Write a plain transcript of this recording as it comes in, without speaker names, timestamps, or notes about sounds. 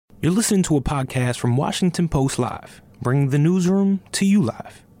You're listening to a podcast from Washington Post Live, bringing the newsroom to you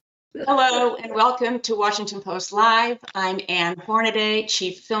live. Hello and welcome to Washington Post Live. I'm Ann Hornaday,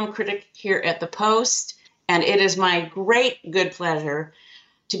 chief film critic here at the Post, and it is my great good pleasure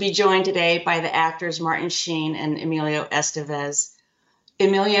to be joined today by the actors Martin Sheen and Emilio Estevez.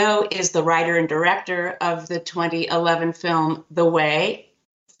 Emilio is the writer and director of the 2011 film The Way,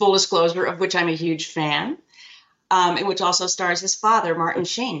 full disclosure of which I'm a huge fan, and which also stars his father, Martin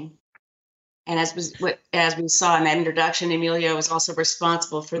Sheen. And as we saw in that introduction, Emilio is also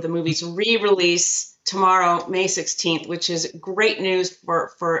responsible for the movie's re-release tomorrow, May 16th, which is great news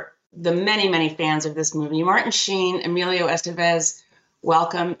for the many, many fans of this movie. Martin Sheen, Emilio Estevez,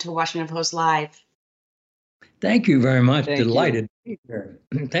 welcome to Washington Post Live. Thank you very much. Thank Delighted to be here.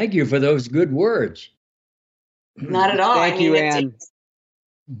 Thank you for those good words. Not at all. Thank you, Ann.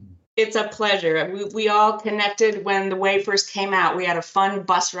 It's a pleasure. We all connected when The Way first came out. We had a fun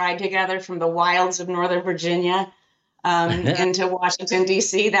bus ride together from the wilds of Northern Virginia into Washington,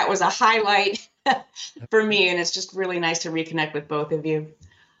 D.C. That was a highlight for me, and it's just really nice to reconnect with both of you.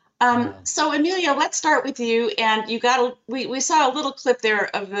 So, Emilio, let's start with you. And we saw a little clip there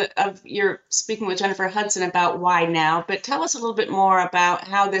of your speaking with Jennifer Hudson about why now. But tell us a little bit more about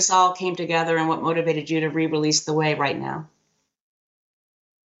how this all came together and what motivated you to re-release The Way right now.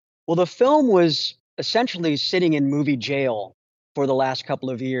 Well, the film was essentially sitting in movie jail for the last couple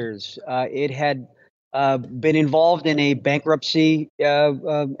of years. It had been involved in a bankruptcy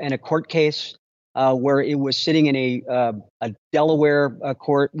and a court case where it was sitting in a Delaware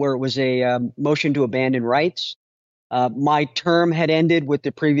court where it was a motion to abandon rights. My term had ended with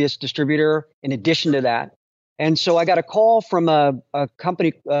the previous distributor in addition to that. And so I got a call from a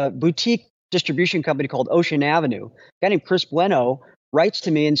company, boutique distribution company called Ocean Avenue. A guy named Chris Bueno writes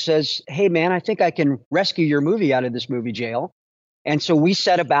to me and says, "Hey, man, I think I can rescue your movie out of this movie jail." And so we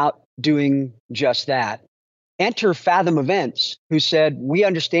set about doing just that. Enter Fathom Events, who said, "We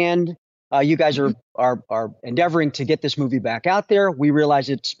understand you guys are endeavoring to get this movie back out there. We realize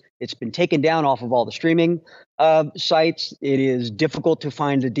it's been taken down off of all the streaming sites. It is difficult to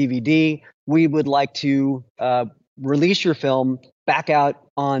find a DVD. We would like to release your film back out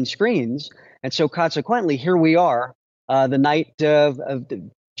on screens." And so consequently, here we are. The night of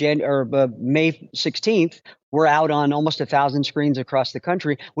May 16th, we're out on almost 1,000 screens across the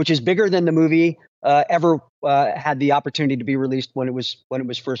country, which is bigger than the movie ever had the opportunity to be released when it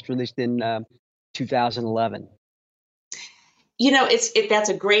was first released in 2011. You know, that's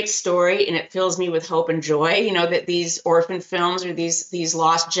a great story, and it fills me with hope and joy. You know that these orphan films or these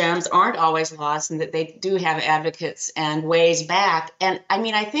lost gems aren't always lost, and that they do have advocates and ways back. And I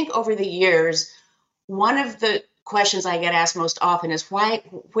mean, I think over the years, one of the questions I get asked most often is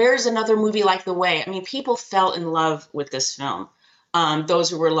where's another movie like The Way? I mean, people fell in love with this film, those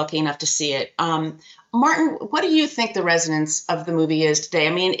who were lucky enough to see it. Martin, what do you think the resonance of the movie is today? I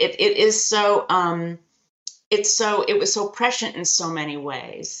mean, it was so prescient in so many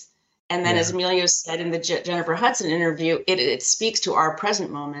ways. And then as Emilio said in the Jennifer Hudson interview, it speaks to our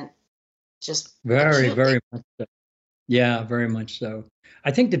present moment. Just very much so. Yeah, very much so.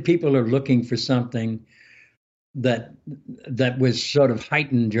 I think that people are looking for something that was sort of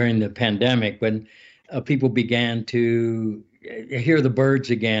heightened during the pandemic when people began to hear the birds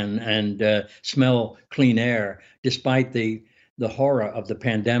again and smell clean air, despite the horror of the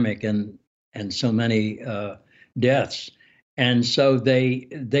pandemic and so many deaths. And so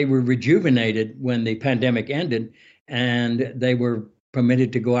they were rejuvenated when the pandemic ended, and they were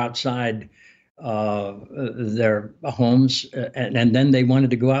permitted to go outside their homes, and then they wanted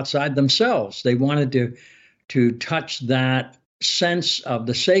to go outside themselves. They wanted to touch that sense of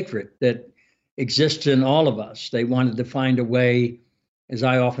the sacred that exists in all of us. They wanted to find a way, as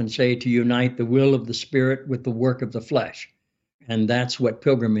I often say, to unite the will of the spirit with the work of the flesh. And that's what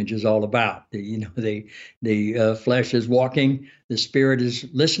pilgrimage is all about. The flesh is walking, the spirit is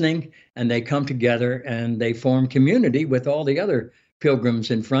listening, and they come together and they form community with all the other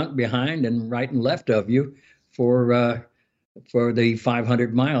pilgrims in front, behind, and right and left of you for the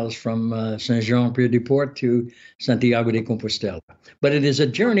 500 miles from Saint-Jean-Pied-de-Port to Santiago de Compostela. But it is a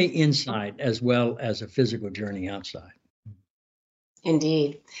journey inside as well as a physical journey outside.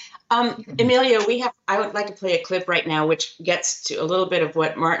 Indeed. Emilio, I would like to play a clip right now, which gets to a little bit of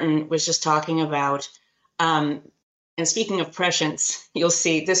what Martin was just talking about. And speaking of prescience, you'll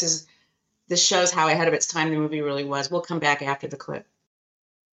see this shows how ahead of its time the movie really was. We'll come back after the clip.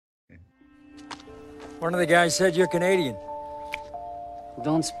 One of the guys said you're Canadian.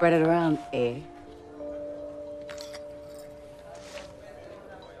 Don't spread it around, eh?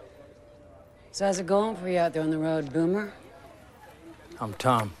 So how's it going for you out there on the road, Boomer? I'm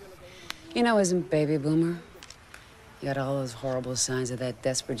Tom. You know, isn't Baby Boomer? You got all those horrible signs of that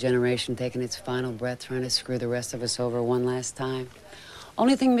desperate generation taking its final breath, trying to screw the rest of us over one last time.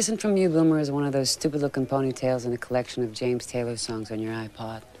 Only thing missing from you, Boomer, is one of those stupid-looking ponytails and a collection of James Taylor songs on your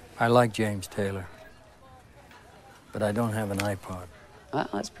iPod. I like James Taylor, but I don't have an iPod. Well,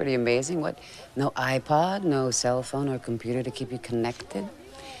 that's pretty amazing. What, no iPod, no cell phone or computer to keep you connected?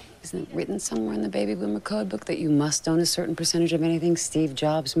 Isn't it written somewhere in the Baby Boomer code book that you must own a certain percentage of anything Steve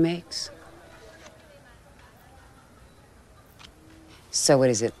Jobs makes? So what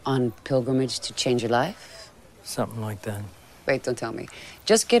is it, on pilgrimage to change your life? Something like that. Wait, don't tell me.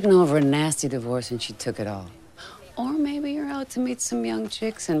 Just getting over a nasty divorce and she took it all. Or maybe you're out to meet some young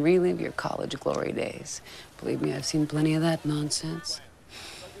chicks and relive your college glory days. Believe me, I've seen plenty of that nonsense.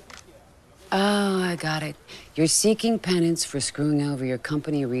 Oh, I got it. You're seeking penance for screwing over your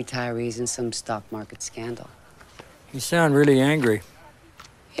company retirees in some stock market scandal. You sound really angry.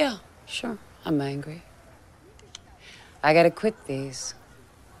 Yeah, sure, I'm angry. I gotta quit these.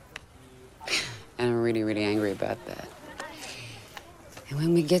 And I'm really, really angry about that. And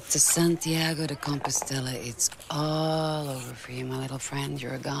when we get to Santiago de Compostela, it's all over for you, my little friend.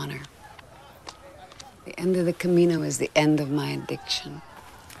 You're a goner. The end of the Camino is the end of my addiction.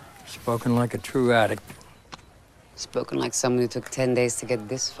 Spoken like a true addict. Spoken like someone who took 10 days to get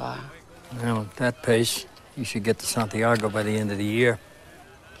this far. Well, at that pace, you should get to Santiago by the end of the year.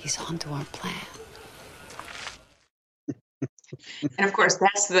 He's on to our plan. And of course,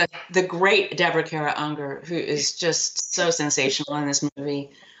 that's the great Deborah Kara Unger, who is just so sensational in this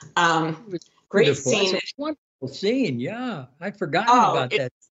movie. Great Beautiful. scene. It's a wonderful scene. Yeah, I'd forgotten about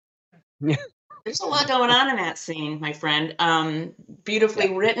that. There's a lot going on in that scene, my friend.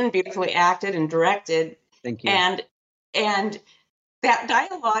 Beautifully written, beautifully acted, and directed. Thank you. And that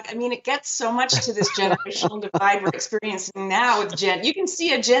dialogue, I mean, it gets so much to this generational divide we're experiencing now with Gen. You can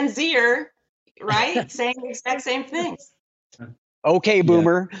see a Gen Zer, right, saying the exact same things. Okay,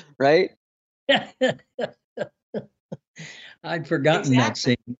 Boomer, right? I'd forgotten that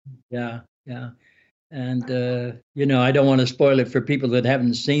scene. Yeah. And, I don't want to spoil it for people that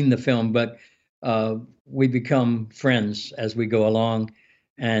haven't seen the film, but we become friends as we go along.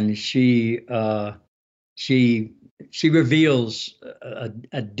 And she reveals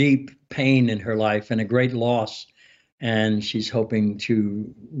a deep pain in her life and a great loss. And she's hoping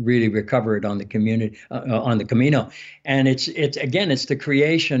to really recover it on the Camino. And it's the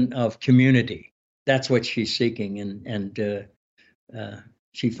creation of community. That's what she's seeking, and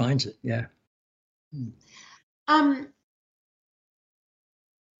she finds it. Yeah.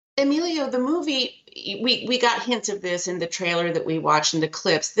 Emilio, the movie, we got hints of this in the trailer that we watched in the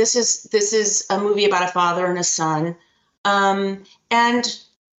clips. This is a movie about a father and a son, and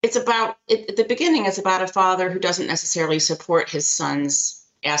it's about, at the beginning, it's about a father who doesn't necessarily support his son's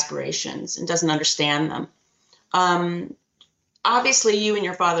aspirations and doesn't understand them. Obviously, you and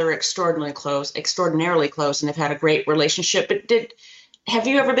your father are extraordinarily close, and have had a great relationship. But have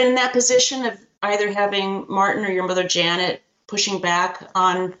you ever been in that position of either having Martin or your mother Janet pushing back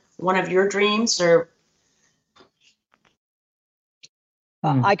on one of your dreams? Or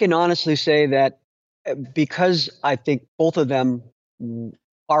I can honestly say that because I think both of them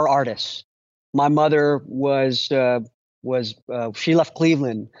are artists. My mother she left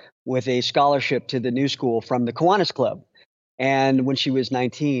Cleveland with a scholarship to the New School from the Kiwanis Club, and when she was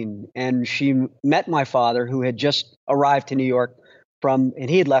 19, and she met my father, who had just arrived to New York and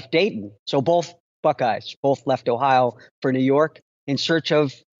he had left Dayton. So both Buckeyes, both left Ohio for New York in search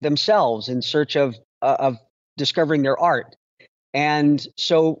of themselves, in search of discovering their art. And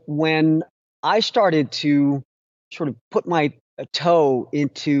so when I started to sort of put my toe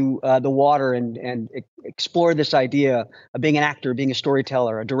into the water and explore this idea of being an actor, being a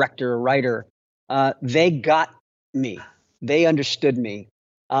storyteller, a director, a writer, they got me. They understood me.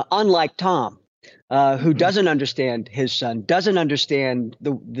 Unlike Tom, who doesn't understand his son, doesn't understand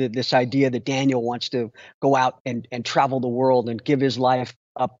this idea that Daniel wants to go out and travel the world and give his life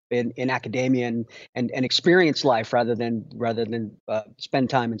up in academia and experience life rather than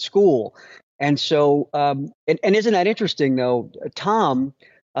spend time in school. And so, and isn't that interesting, though? Tom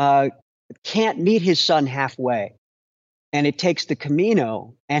can't meet his son halfway. And it takes the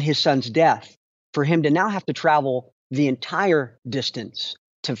Camino and his son's death for him to now have to travel the entire distance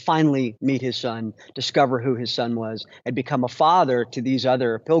to finally meet his son, discover who his son was, and become a father to these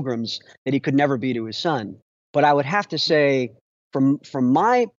other pilgrims that he could never be to his son. But I would have to say, from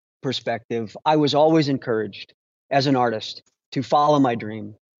my perspective, I was always encouraged as an artist to follow my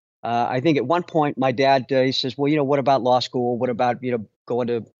dream. I think at one point my dad, he says, well, what about law school? What about, going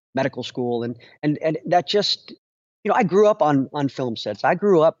to medical school? And that just I grew up on film sets. I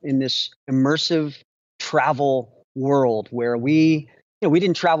grew up in this immersive travel world where we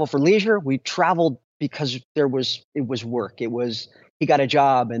didn't travel for leisure. We traveled because it was work. He got a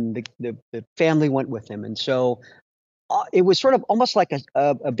job and the family went with him. And so it was sort of almost like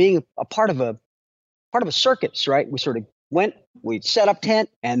a being a part of a circus, right? We sort of we'd set up tent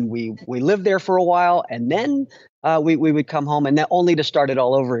and we lived there for a while, and then we would come home, and then only to start it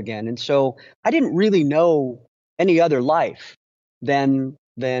all over again. And so I didn't really know any other life than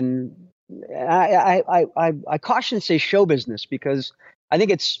I caution to say show business, because I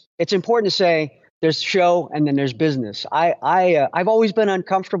think it's important to say there's show and then there's business. I've always been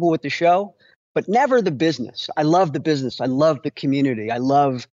uncomfortable with the show, but never the business. I love the business. I love the community. I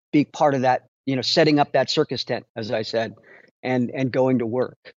love being part of that, setting up that circus tent, as I said, and going to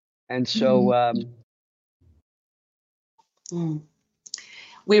work. And so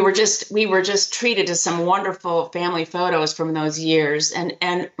we were just treated to some wonderful family photos from those years.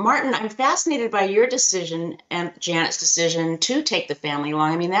 And Martin, I'm fascinated by your decision and Janet's decision to take the family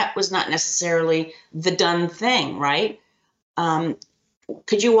along. I mean, that was not necessarily the done thing, right?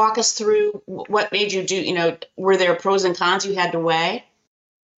 Could you walk us through what made you do, were there pros and cons you had to weigh?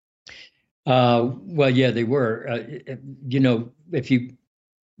 Well, yeah, they were.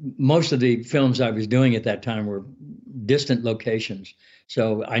 Most of the films I was doing at that time were distant locations,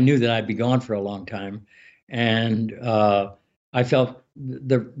 so I knew that I'd be gone for a long time, and I felt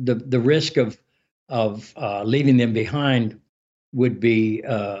the risk of leaving them behind would be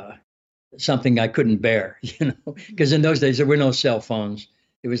something I couldn't bear, because in those days there were no cell phones.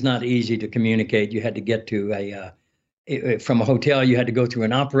 It was not easy to communicate. You had to get to from a hotel. You had to go through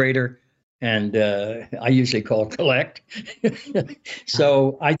an operator. And I usually call collect.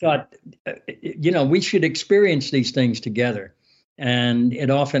 So I thought, we should experience these things together. And it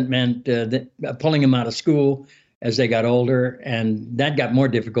often meant pulling them out of school as they got older. And that got more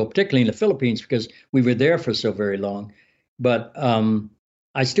difficult, particularly in the Philippines, because we were there for so very long. But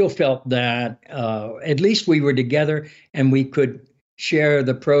I still felt that at least we were together and we could share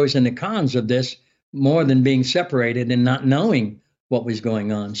the pros and the cons of this more than being separated and not knowing what was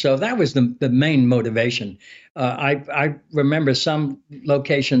going on. So that was the main motivation. I remember some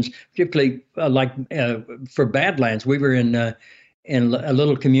locations, particularly for Badlands. We were in a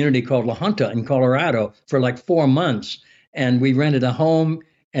little community called La Junta in Colorado for like 4 months, and we rented a home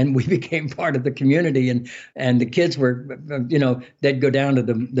and we became part of the community. And the kids were, they'd go down to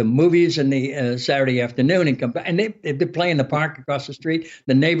the movies in the Saturday afternoon and come back, and they'd play in the park across the street.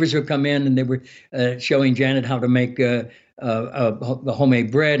 The neighbors would come in and they were showing Janet how to make the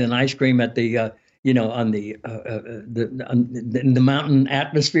homemade bread and ice cream at the in the mountain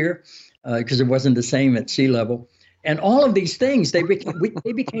atmosphere, because it wasn't the same at sea level. And all of these things, they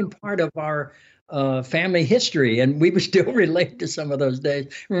became part of our family history, and we would still relate to some of those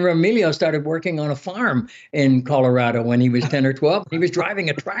days. Remember, Emilio started working on a farm in Colorado when he was 10 or 12. He was driving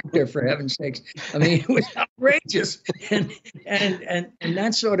a tractor, for heaven's sakes. I mean, it was outrageous, and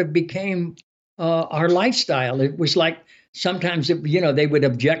that sort of became our lifestyle. It was like sometimes, they would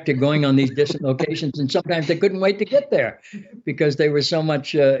object to going on these distant locations, and sometimes they couldn't wait to get there because there was so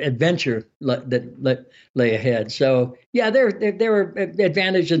much adventure that lay ahead. So, yeah, there were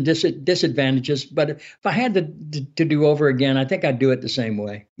advantages and disadvantages. But if I had to do over again, I think I'd do it the same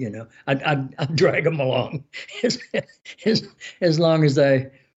way. I'd drag them along as long as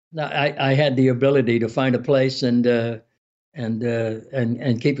I had the ability to find a place and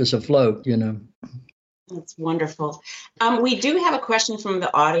keep us afloat. That's wonderful. We do have a question from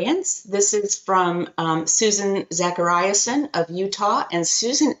the audience. This is from Susan Zachariason of Utah. And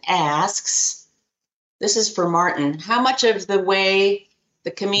Susan asks, this is for Martin, how much of the way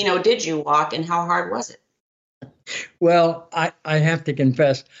the Camino did you walk and how hard was it? Well, I have to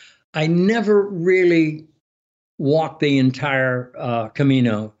confess, I never really walked the entire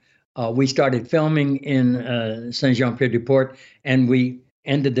Camino. We started filming in Saint-Jean-Pied-de-Port, and we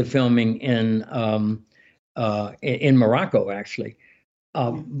ended the filming in Morocco, actually,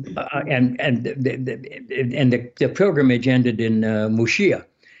 and the pilgrimage ended in Mushia.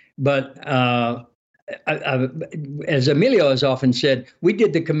 But as Emilio has often said, we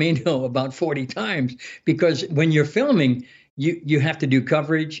did the Camino about 40 times, because when you're filming, you have to do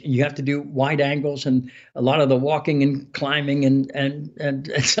coverage, and you have to do wide angles, and a lot of the walking and climbing and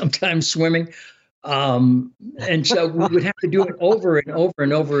sometimes swimming. And so we would have to do it over and over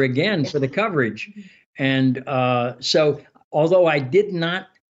and over again for the coverage. And so although I did not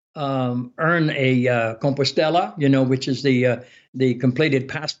earn a Compostela, which is the completed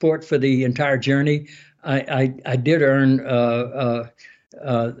passport for the entire journey, I did earn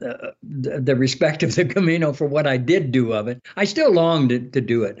the respect of the Camino for what I did do of it. I still long to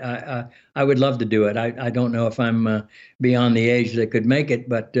do it. I would love to do it. I don't know if I'm beyond the age that could make it,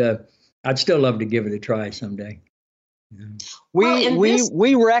 but I'd still love to give it a try someday. Yeah.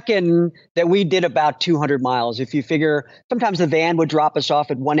 We reckon that we did about 200 miles. If you figure, sometimes the van would drop us off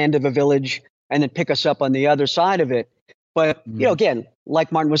at one end of a village and then pick us up on the other side of it. But, again,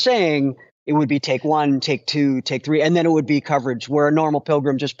 like Martin was saying, it would be take 1, take 2, take 3, and then it would be coverage where a normal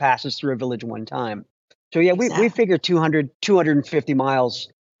pilgrim just passes through a village one time. So, yeah, exactly. we figured 250 miles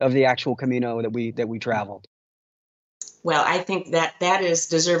of the actual Camino that we traveled. Well, I think that is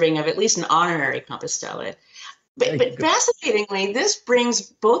deserving of at least an honorary Compostela. But fascinatingly, this brings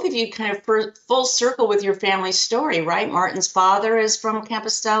both of you kind of full circle with your family story, right? Martin's father is from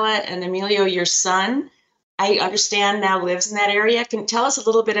Compostela, and Emilio, your son, I understand now lives in that area. Can you tell us a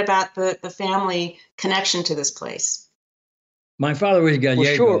little bit about the family connection to this place? My father was Gallego.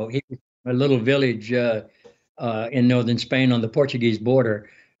 Well, sure. He was a little village in northern Spain on the Portuguese border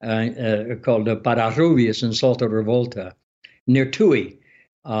called Pararubias in Salta Revolta, near Tui,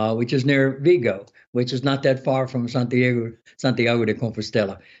 which is near Vigo, which is not that far from Santiago de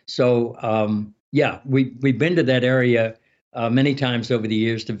Compostela. So, we've been to that area many times over the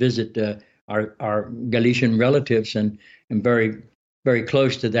years to visit our Galician relatives, and very, very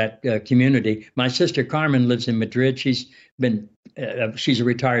close to that community. My sister Carmen lives in Madrid. She's a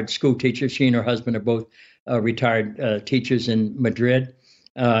retired school teacher. She and her husband are both retired teachers in Madrid.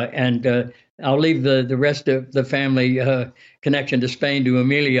 And I'll leave the rest of the family connection to Spain to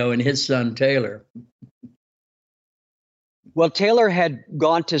Emilio and his son, Taylor. Well, Taylor had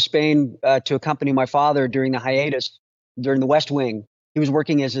gone to Spain to accompany my father during the hiatus, during the West Wing. He was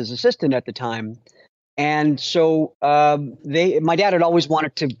working as his assistant at the time. And so my dad had always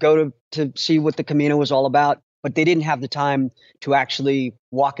wanted to go to see what the Camino was all about, but they didn't have the time to actually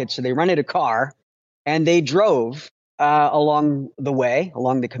walk it. So they rented a car and they drove along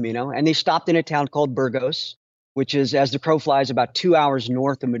the Camino, and they stopped in a town called Burgos, which is, as the crow flies, about 2 hours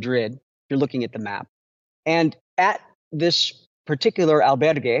north of Madrid, if you're looking at the map. And at this particular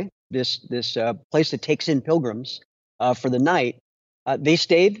albergue, this place that takes in pilgrims for the night, they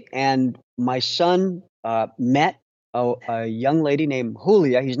stayed, and my son met a young lady named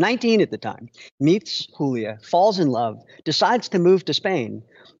Julia. He's 19 at the time, meets Julia, falls in love, decides to move to Spain,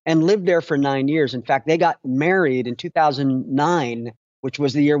 and lived there for 9 years. In fact, they got married in 2009, which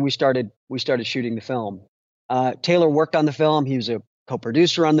was the year we started shooting the film. Taylor worked on the film. He was a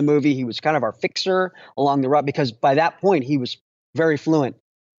co-producer on the movie. He was kind of our fixer along the route, because by that point he was very fluent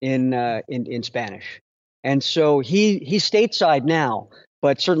in Spanish. And so he's stateside now,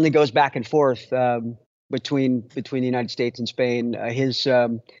 but certainly goes back and forth between the United States and Spain.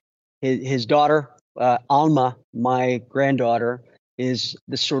 His daughter, Alma, my granddaughter, is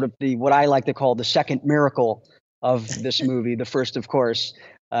what I like to call the second miracle of this movie. The first, of course,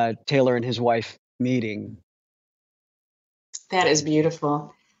 Taylor and his wife meeting. That is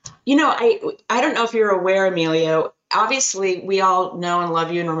beautiful. You know, I don't know if you're aware, Emilio. Obviously, we all know and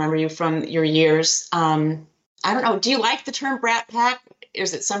love you and remember you from your years. I don't know. Do you like the term Brat Pack?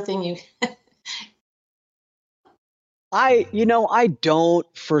 Is it something you? I don't,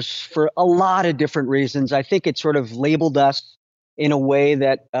 for a lot of different reasons. I think it sort of labeled us in a way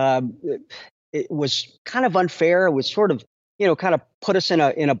that it was kind of unfair. It was sort of, kind of put us in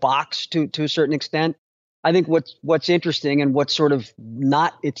a box to a certain extent. I think what's interesting and what's sort of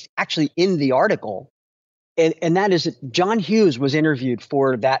not, it's actually in the article, and that is that John Hughes was interviewed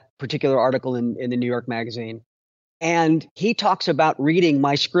for that particular article in the New York Magazine. And he talks about reading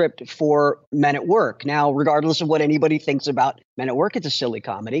my script for Men at Work. Now, regardless of what anybody thinks about Men at Work, it's a silly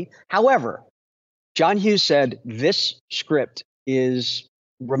comedy. However, John Hughes said, this script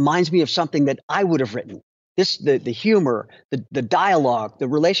reminds me of something that I would have written. The humor, the dialogue, the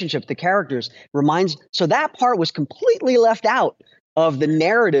relationship, the characters so that part was completely left out of the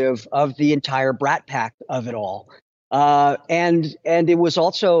narrative of the entire Brat Pack of it all. And it was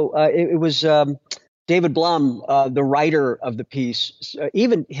also, David Blum, the writer of the piece,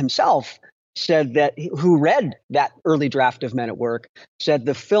 even himself said that, who read that early draft of Men at Work, said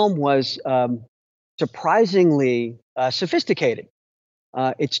the film was surprisingly sophisticated.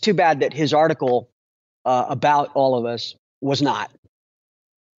 It's too bad that his article about all of us was not.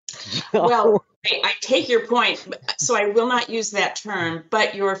 Well, I take your point, so I will not use that term,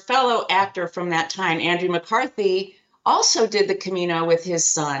 but your fellow actor from that time, Andrew McCarthy, also did the Camino with his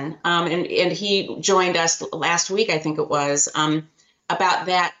son, and he joined us last week, I think it was, about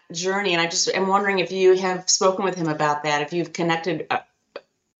that journey. And I'm wondering if you have spoken with him about that, if you've connected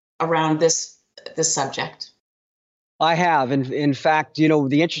around this subject. I have. In fact,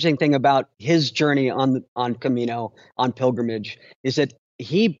 the interesting thing about his journey on Camino, on pilgrimage, is that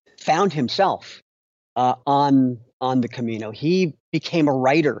he found himself on the Camino. He became a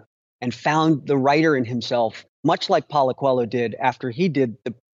writer and found the writer in himself, much like Paulo Coelho did after he did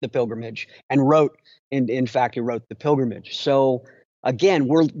the pilgrimage and wrote. In fact, he wrote the pilgrimage. So again,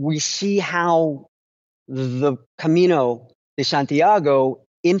 we see how the Camino de Santiago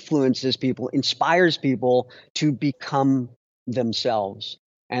influences people, inspires people to become themselves.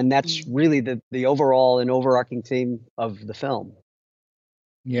 And that's really the overall and overarching theme of the film.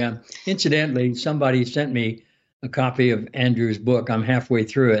 Yeah. Incidentally, somebody sent me a copy of Andrew's book. I'm halfway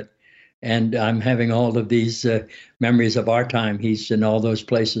through it, and I'm having all of these memories of our time. He's in all those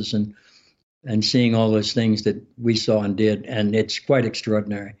places and seeing all those things that we saw and did, and it's quite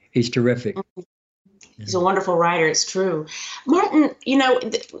extraordinary. He's terrific. He's a wonderful writer. It's true. Martin,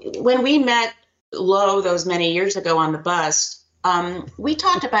 when we met Lo those many years ago on the bus, we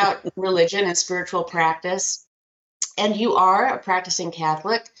talked about religion and spiritual practice, and you are a practicing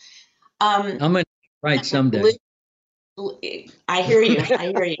Catholic. I'm going to write someday. I hear you. I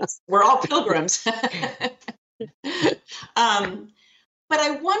hear you. We're all pilgrims. But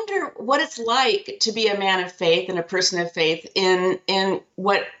I wonder what it's like to be a man of faith and a person of faith in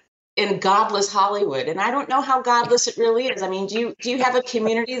godless Hollywood. And I don't know how godless it really is. I mean, do you have a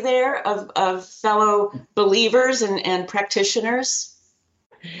community there of fellow believers and practitioners?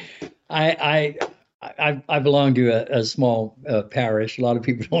 I belong to a small parish. A lot of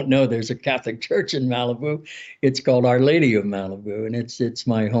people don't know there's a Catholic church in Malibu. It's called Our Lady of Malibu, and it's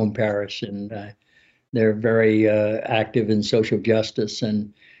my home parish. And they're very active in social justice,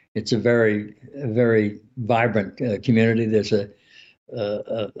 and it's a very vibrant community. There's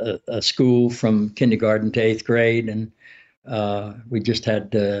a school from kindergarten to 8th grade, and we just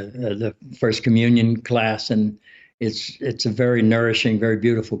had the first communion class, and it's a very nourishing, very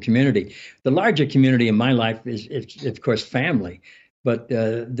beautiful community. The larger community in my life is of course family, but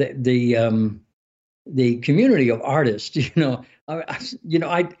the community of artists,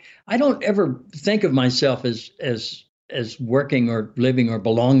 I don't ever think of myself as working or living or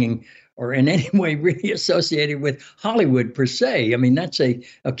belonging or in any way really associated with Hollywood per se. I mean, that's a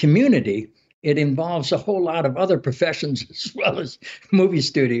community. It involves a whole lot of other professions as well as movie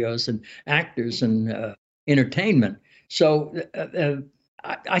studios and actors and entertainment. So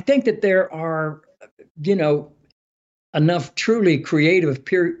I think that there are, enough truly creative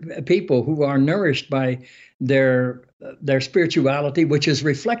people who are nourished by their spirituality, which is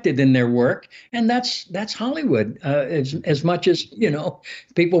reflected in their work, and that's Hollywood. As much as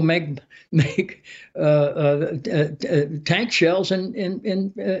people make tank shells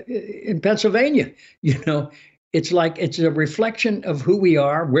in Pennsylvania. It's like it's a reflection of who we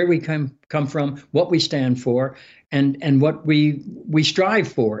are, where we come from, what we stand for, and what we strive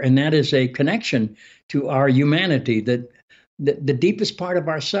for, and that is a connection to our humanity, the deepest part of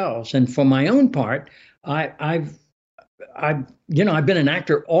ourselves. And for my own part, I've been an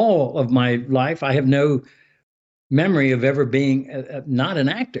actor all of my life. I have no memory of ever being not an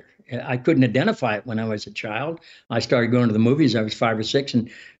actor. I couldn't identify it when I was a child. I started going to the movies. I was 5 or 6,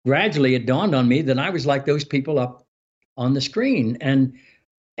 and gradually it dawned on me that I was like those people up on the screen. And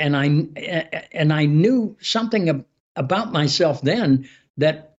I knew something about myself then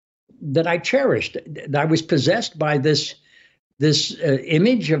that I cherished. I was possessed by this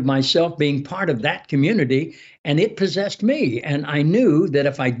image of myself being part of that community, and it possessed me. And I knew that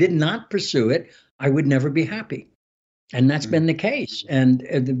if I did not pursue it, I would never be happy. And that's been the case. And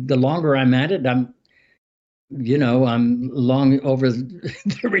the longer I'm at it, I'm long over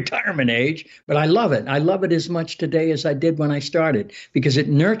the retirement age, but I love it. I love it as much today as I did when I started, because it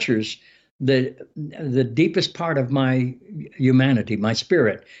nurtures the deepest part of my humanity, my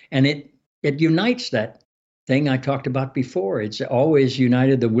spirit. And it unites that thing I talked about before. It's always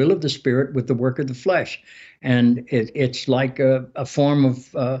united the will of the spirit with the work of the flesh. And it's like a form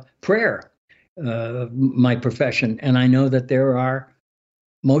of prayer. My profession. And I know that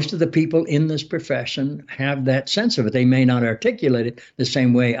most of the people in this profession have that sense of it. They may not articulate it the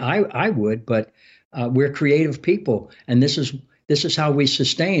same way I would, but we're creative people. And this is how we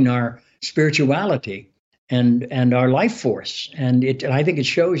sustain our spirituality and our life force. And I think it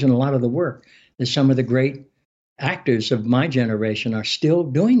shows in a lot of the work that some of the great actors of my generation are still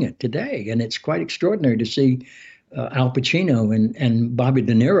doing it today. And it's quite extraordinary to see Al Pacino and Bobby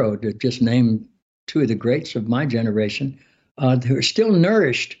De Niro, to just name two of the greats of my generation, who are still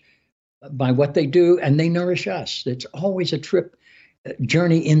nourished by what they do, and they nourish us. It's always a trip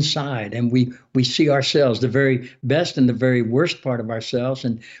journey inside, and we see ourselves, the very best and the very worst part of ourselves.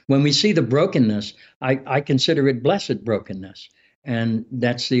 And when we see the brokenness, I consider it blessed brokenness, and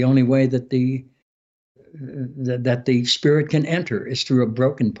that's the only way that the spirit can enter, is through a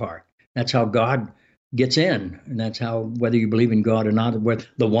broken part. That's how God gets in, and that's how, whether you believe in God or not, whether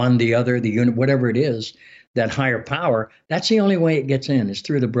the one, the other, the unit, whatever it is, that higher power, that's the only way it gets in, is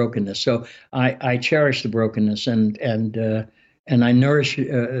through the brokenness. So I cherish the brokenness, and I nourish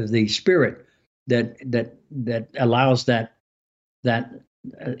the spirit that allows that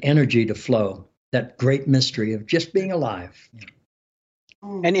energy to flow, that great mystery of just being alive.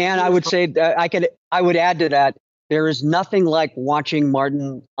 And Ann, I would say I would add to that, there is nothing like watching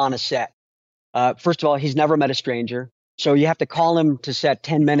Martin on a set. First of all, he's never met a stranger, so you have to call him to set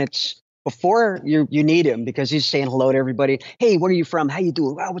 10 minutes before you need him, because he's saying hello to everybody. Hey, where are you from? How you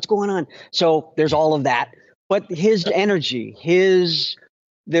doing? Wow, what's going on? So there's all of that. But his energy,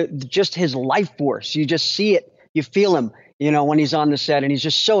 just his life force, you just see it, you feel him, when he's on the set, and he's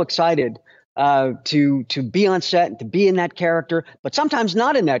just so excited to be on set and to be in that character, but sometimes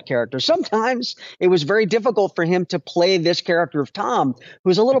not in that character. Sometimes it was very difficult for him to play this character of Tom,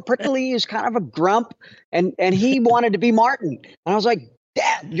 who's a little prickly, he's kind of a grump, and he wanted to be Martin. And I was like,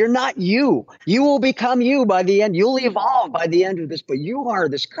 Dad, you're not you. You will become you by the end. You'll evolve by the end of this, but you are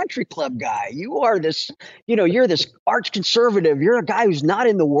this country club guy. You are this, you're this arch conservative. You're a guy who's not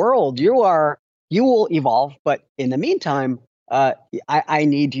in the world. You will evolve. But in the meantime, I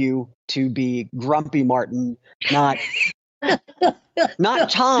need you to be grumpy Martin, not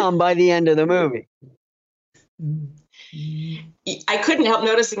Tom by the end of the movie. I couldn't help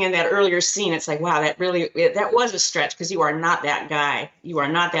noticing in that earlier scene, it's like, wow, that was a stretch, because you are not that guy. You are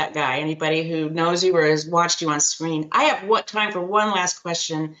not that guy. Anybody who knows you or has watched you on screen. I have time for one last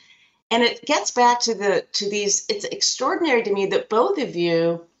question, and it gets back to these. It's extraordinary to me that both of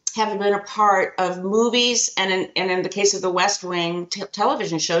you have been a part of movies and in the case of the West Wing,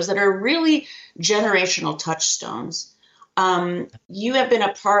 television shows that are really generational touchstones. You have been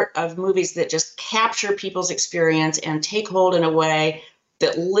a part of movies that just capture people's experience and take hold in a way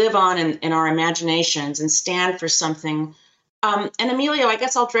that live on in our imaginations and stand for something. And Emilio, I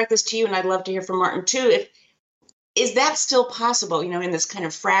guess I'll direct this to you, and I'd love to hear from Martin too. Is that still possible, in this kind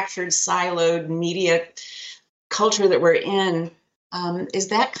of fractured, siloed media culture that we're in? Is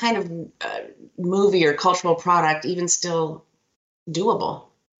that kind of movie or cultural product even still doable?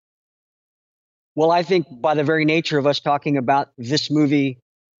 Well, I think by the very nature of us talking about this movie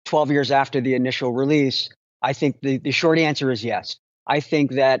 12 years after the initial release, I think the short answer is yes. I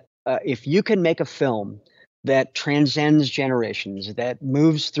think that if you can make a film that transcends generations, that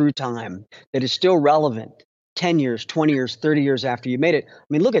moves through time, that is still relevant 10 years, 20 years, 30 years after you made it. I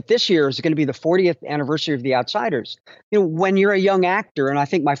mean, look at this year is going to be the 40th anniversary of The Outsiders. When you're a young actor, and I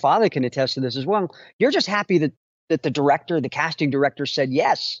think my father can attest to this as well, you're just happy that the casting director said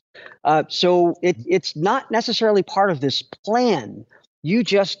yes. So it's not necessarily part of this plan.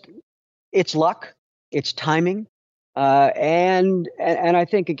 It's luck, it's timing. And I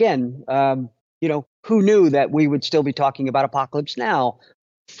think, again, who knew that we would still be talking about Apocalypse Now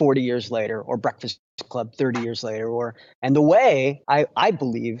 40 years later, or Breakfast Club 30 years later, and The Way, I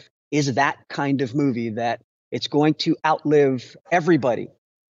believe, is that kind of movie that it's going to outlive everybody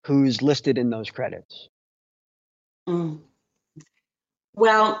who's listed in those credits.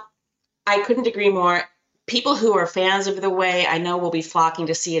 Well, I couldn't agree more. People who are fans of The Way, I know will be flocking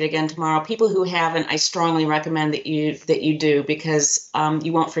to see it again tomorrow. People who haven't, I strongly recommend that you do, because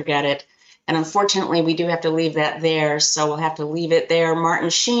you won't forget it. And unfortunately, we do have to leave that there, so we'll have to leave it there. Martin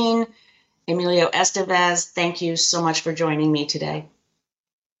Sheen, Emilio Estevez, thank you so much for joining me today.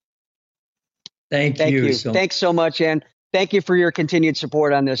 Thank you. Thanks so much, and thank you for your continued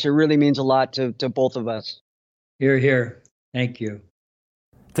support on this. It really means a lot to both of us. Hear, hear. Thank you.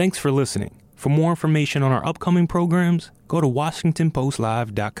 Thanks for listening. For more information on our upcoming programs, go to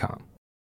WashingtonPostLive.com.